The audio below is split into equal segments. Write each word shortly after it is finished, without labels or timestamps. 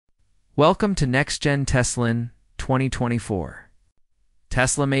Welcome to Next Gen Tesla 2024.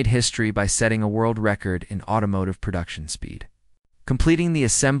 Tesla made history by setting a world record in automotive production speed, completing the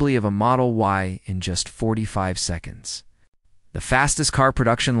assembly of a Model Y in just 45 seconds. The fastest car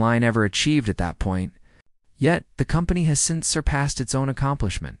production line ever achieved at that point, yet the company has since surpassed its own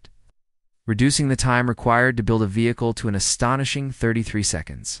accomplishment, reducing the time required to build a vehicle to an astonishing 33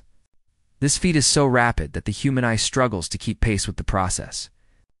 seconds. This feat is so rapid that the human eye struggles to keep pace with the process.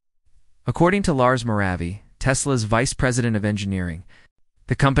 According to Lars Moravy, Tesla's vice president of engineering,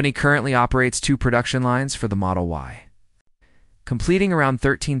 the company currently operates 2 production lines for the Model Y, completing around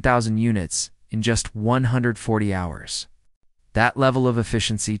 13,000 units in just 140 hours. That level of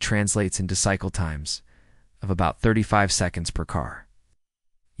efficiency translates into cycle times of about 35 seconds per car.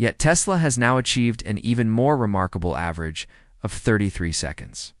 Yet Tesla has now achieved an even more remarkable average of 33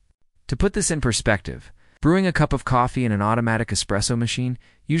 seconds. To put this in perspective, brewing a cup of coffee in an automatic espresso machine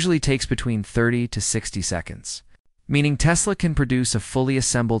usually takes between 30 to 60 seconds, meaning Tesla can produce a fully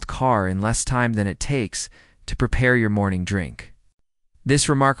assembled car in less time than it takes to prepare your morning drink. This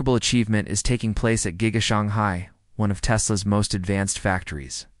remarkable achievement is taking place at Giga Shanghai, one of Tesla's most advanced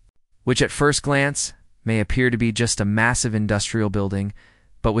factories, which at first glance may appear to be just a massive industrial building,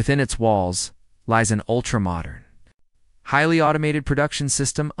 but within its walls lies an ultra-modern, highly automated production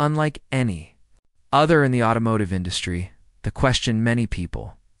system unlike any other in the automotive industry. The question many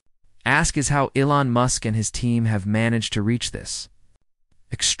people ask is how Elon Musk and his team have managed to reach this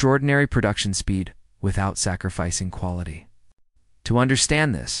extraordinary production speed without sacrificing quality. To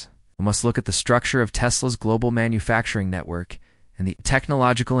understand this, we must look at the structure of Tesla's global manufacturing network and the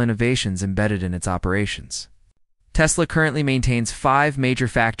technological innovations embedded in its operations. Tesla currently maintains 5 major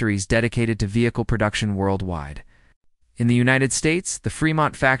factories dedicated to vehicle production worldwide. In the United States, the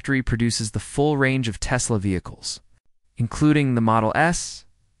Fremont factory produces the full range of Tesla vehicles, including the Model S,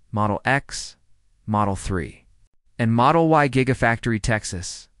 Model X, Model 3, and Model Y. Gigafactory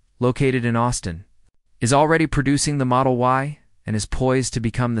Texas, located in Austin, is already producing the Model Y and is poised to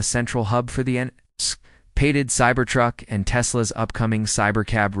become the central hub for the anticipated Cybertruck and Tesla's upcoming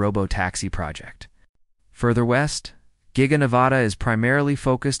Cybercab robo-taxi project. Further west, Giga Nevada is primarily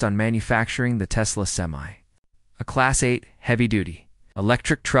focused on manufacturing the Tesla Semi, a Class 8 heavy-duty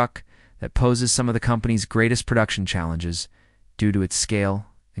electric truck that poses some of the company's greatest production challenges due to its scale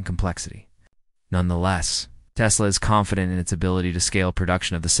and complexity. Nonetheless, Tesla is confident in its ability to scale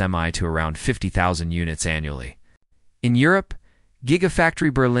production of the Semi to around 50,000 units annually. In Europe,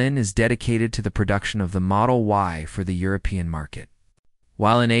 Gigafactory Berlin is dedicated to the production of the Model Y for the European market,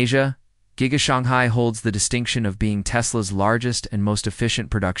 while in Asia, Giga Shanghai holds the distinction of being Tesla's largest and most efficient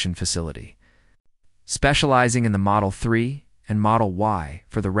production facility, specializing in the Model 3 and Model Y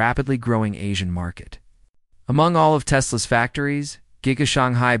for the rapidly growing Asian market. Among all of Tesla's factories, Giga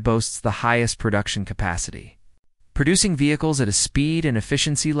Shanghai boasts the highest production capacity, producing vehicles at a speed and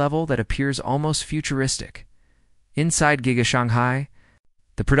efficiency level that appears almost futuristic. Inside Giga Shanghai,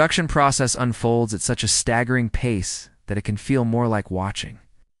 the production process unfolds at such a staggering pace that it can feel more like watching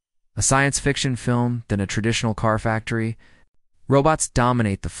a science fiction film than a traditional car factory. Robots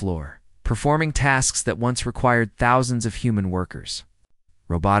dominate the floor, performing tasks that once required thousands of human workers.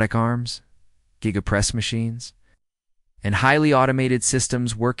 Robotic arms, gigapress machines, and highly automated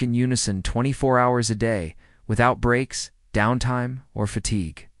systems work in unison 24 hours a day without breaks, downtime, or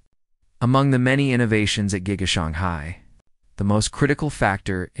fatigue. Among the many innovations at Giga Shanghai, the most critical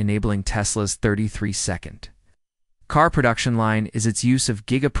factor enabling Tesla's 33-second car production line is its use of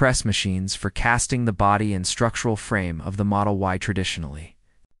gigapress machines for casting the body and structural frame of the Model Y. Traditionally,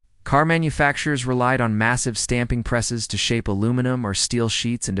 car manufacturers relied on massive stamping presses to shape aluminum or steel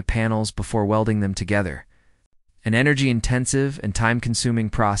sheets into panels before welding them together, an energy-intensive and time-consuming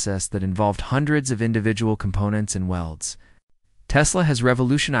process that involved hundreds of individual components and welds. Tesla has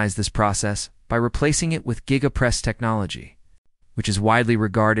revolutionized this process by replacing it with gigapress technology, which is widely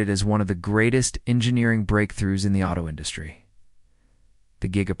regarded as one of the greatest engineering breakthroughs in the auto industry. The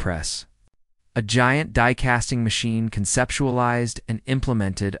gigapress, a giant die-casting machine conceptualized and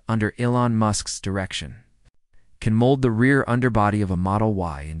implemented under Elon Musk's direction, can mold the rear underbody of a Model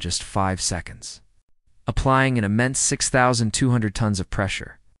Y in just 5 seconds, applying an immense 6,200 tons of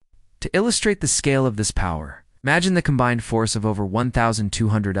pressure. To illustrate the scale of this power, imagine the combined force of over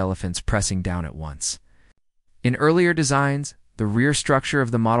 1,200 elephants pressing down at once. In earlier designs, the rear structure of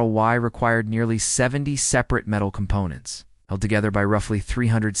the Model Y required nearly 70 separate metal components, held together by roughly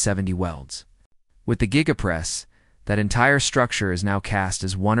 370 welds. With the gigapress, that entire structure is now cast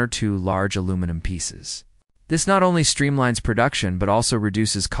as 1 or 2 large aluminum pieces. This not only streamlines production but also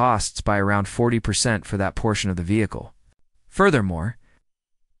reduces costs by around 40% for that portion of the vehicle. Furthermore,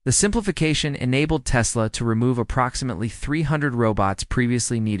 The simplification enabled Tesla to remove approximately 300 robots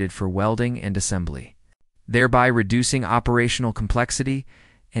previously needed for welding and assembly, thereby reducing operational complexity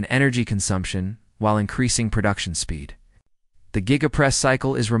and energy consumption while increasing production speed. The gigapress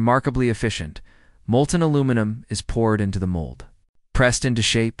cycle is remarkably efficient. Molten aluminum is poured into the mold, pressed into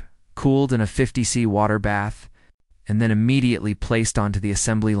shape, cooled in a 50°C water bath, and then immediately placed onto the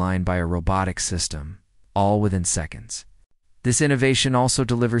assembly line by a robotic system, all within seconds. This innovation also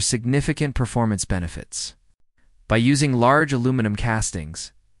delivers significant performance benefits. By using large aluminum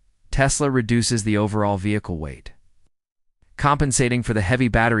castings, Tesla reduces the overall vehicle weight, compensating for the heavy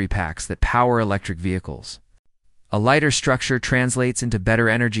battery packs that power electric vehicles. A lighter structure translates into better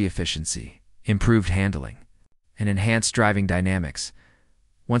energy efficiency, improved handling, and enhanced driving dynamics.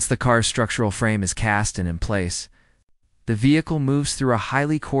 Once the car's structural frame is cast and in place, the vehicle moves through a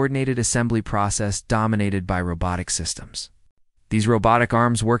highly coordinated assembly process dominated by robotic systems. These robotic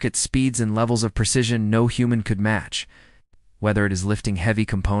arms work at speeds and levels of precision no human could match, whether it is lifting heavy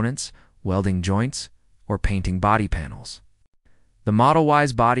components, welding joints, or painting body panels. The Model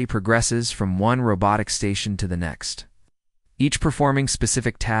Y's body progresses from one robotic station to the next, each performing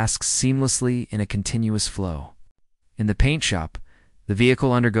specific tasks seamlessly in a continuous flow. In the paint shop, the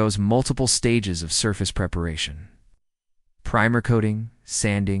vehicle undergoes multiple stages of surface preparation: primer coating,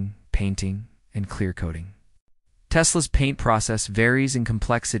 sanding, painting, and clear coating. Tesla's paint process varies in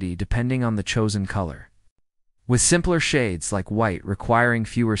complexity depending on the chosen color, with simpler shades like white requiring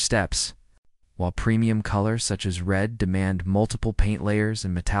fewer steps, while premium colors such as red demand multiple paint layers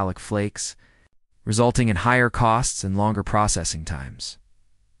and metallic flakes, resulting in higher costs and longer processing times.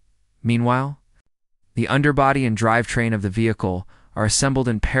 Meanwhile, the underbody and drivetrain of the vehicle are assembled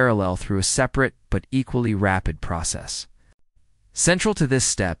in parallel through a separate but equally rapid process. Central to this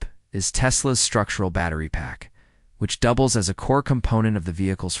step is Tesla's structural battery pack, which doubles as a core component of the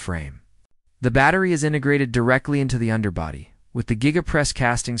vehicle's frame. The battery is integrated directly into the underbody, with the gigapress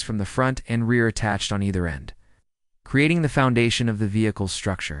castings from the front and rear attached on either end, creating the foundation of the vehicle's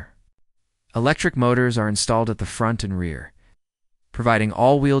structure. Electric motors are installed at the front and rear, providing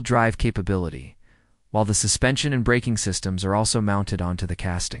all-wheel drive capability, while the suspension and braking systems are also mounted onto the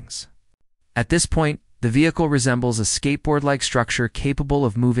castings. At this point, the vehicle resembles a skateboard-like structure capable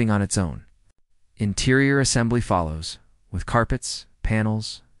of moving on its own. Interior assembly follows, with carpets,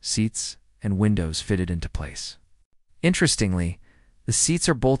 panels, seats, and windows fitted into place. Interestingly, the seats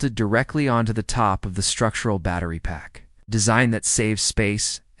are bolted directly onto the top of the structural battery pack, a design that saves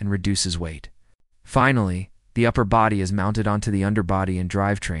space and reduces weight. Finally, the upper body is mounted onto the underbody and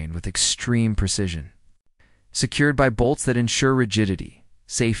drivetrain with extreme precision, secured by bolts that ensure rigidity,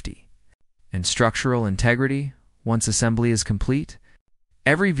 safety, and structural integrity. Once assembly is complete,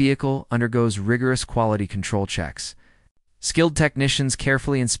 every vehicle undergoes rigorous quality control checks. Skilled technicians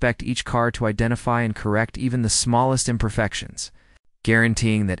carefully inspect each car to identify and correct even the smallest imperfections,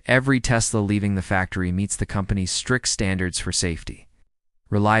 guaranteeing that every Tesla leaving the factory meets the company's strict standards for safety,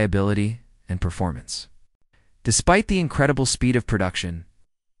 reliability, and performance. Despite the incredible speed of production,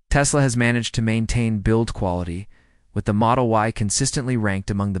 Tesla has managed to maintain build quality, with the Model Y consistently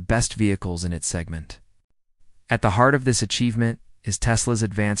ranked among the best vehicles in its segment. At the heart of this achievement is Tesla's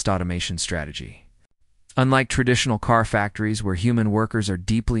advanced automation strategy. Unlike traditional car factories where human workers are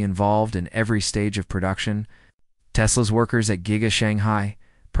deeply involved in every stage of production, Tesla's workers at Giga Shanghai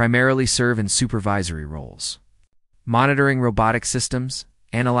primarily serve in supervisory roles, monitoring robotic systems,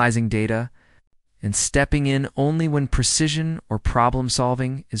 analyzing data, and stepping in only when precision or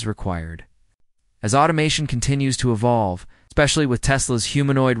problem-solving is required. As automation continues to evolve, especially with Tesla's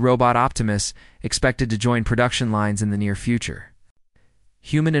humanoid robot Optimus expected to join production lines in the near future,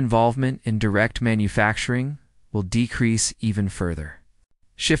 human involvement in direct manufacturing will decrease even further.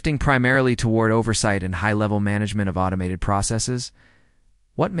 Shifting primarily toward oversight and high-level management of automated processes,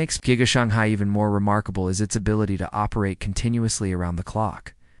 what makes Giga Shanghai even more remarkable is its ability to operate continuously around the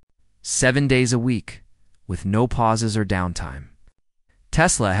clock, 7 days a week, with no pauses or downtime.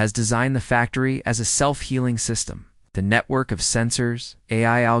 Tesla has designed the factory as a self-healing system, the network of sensors,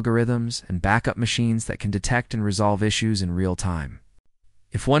 AI algorithms, and backup machines that can detect and resolve issues in real time.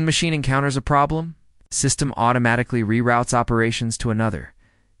 If one machine encounters a problem, the system automatically reroutes operations to another,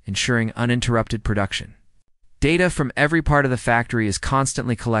 ensuring uninterrupted production. Data from every part of the factory is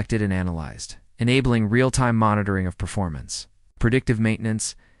constantly collected and analyzed, enabling real-time monitoring of performance, predictive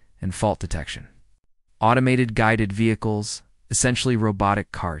maintenance, and fault detection. Automated guided vehicles, essentially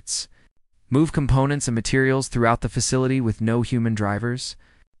robotic carts, move components and materials throughout the facility with no human drivers,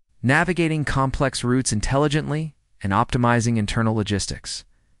 navigating complex routes intelligently and optimizing internal logistics.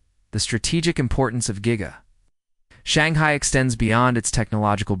 The strategic importance of Giga Shanghai extends beyond its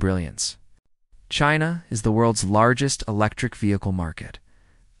technological brilliance. China is the world's largest electric vehicle market,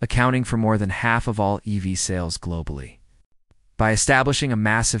 accounting for more than half of all EV sales globally. By establishing a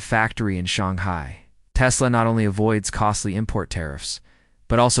massive factory in Shanghai, Tesla not only avoids costly import tariffs,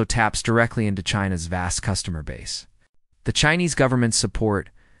 but also taps directly into China's vast customer base. The Chinese government's support,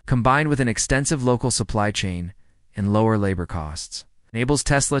 combined with an extensive local supply chain and lower labor costs, enables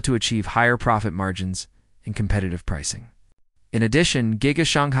Tesla to achieve higher profit margins and competitive pricing. In addition, Giga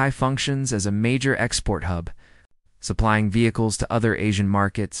Shanghai functions as a major export hub, supplying vehicles to other Asian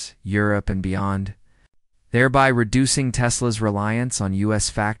markets, Europe, and beyond, thereby reducing Tesla's reliance on U.S.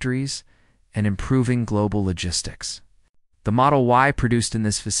 factories and improving global logistics. The Model Y produced in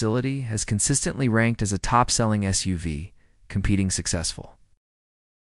this facility has consistently ranked as a top-selling SUV, competing successful.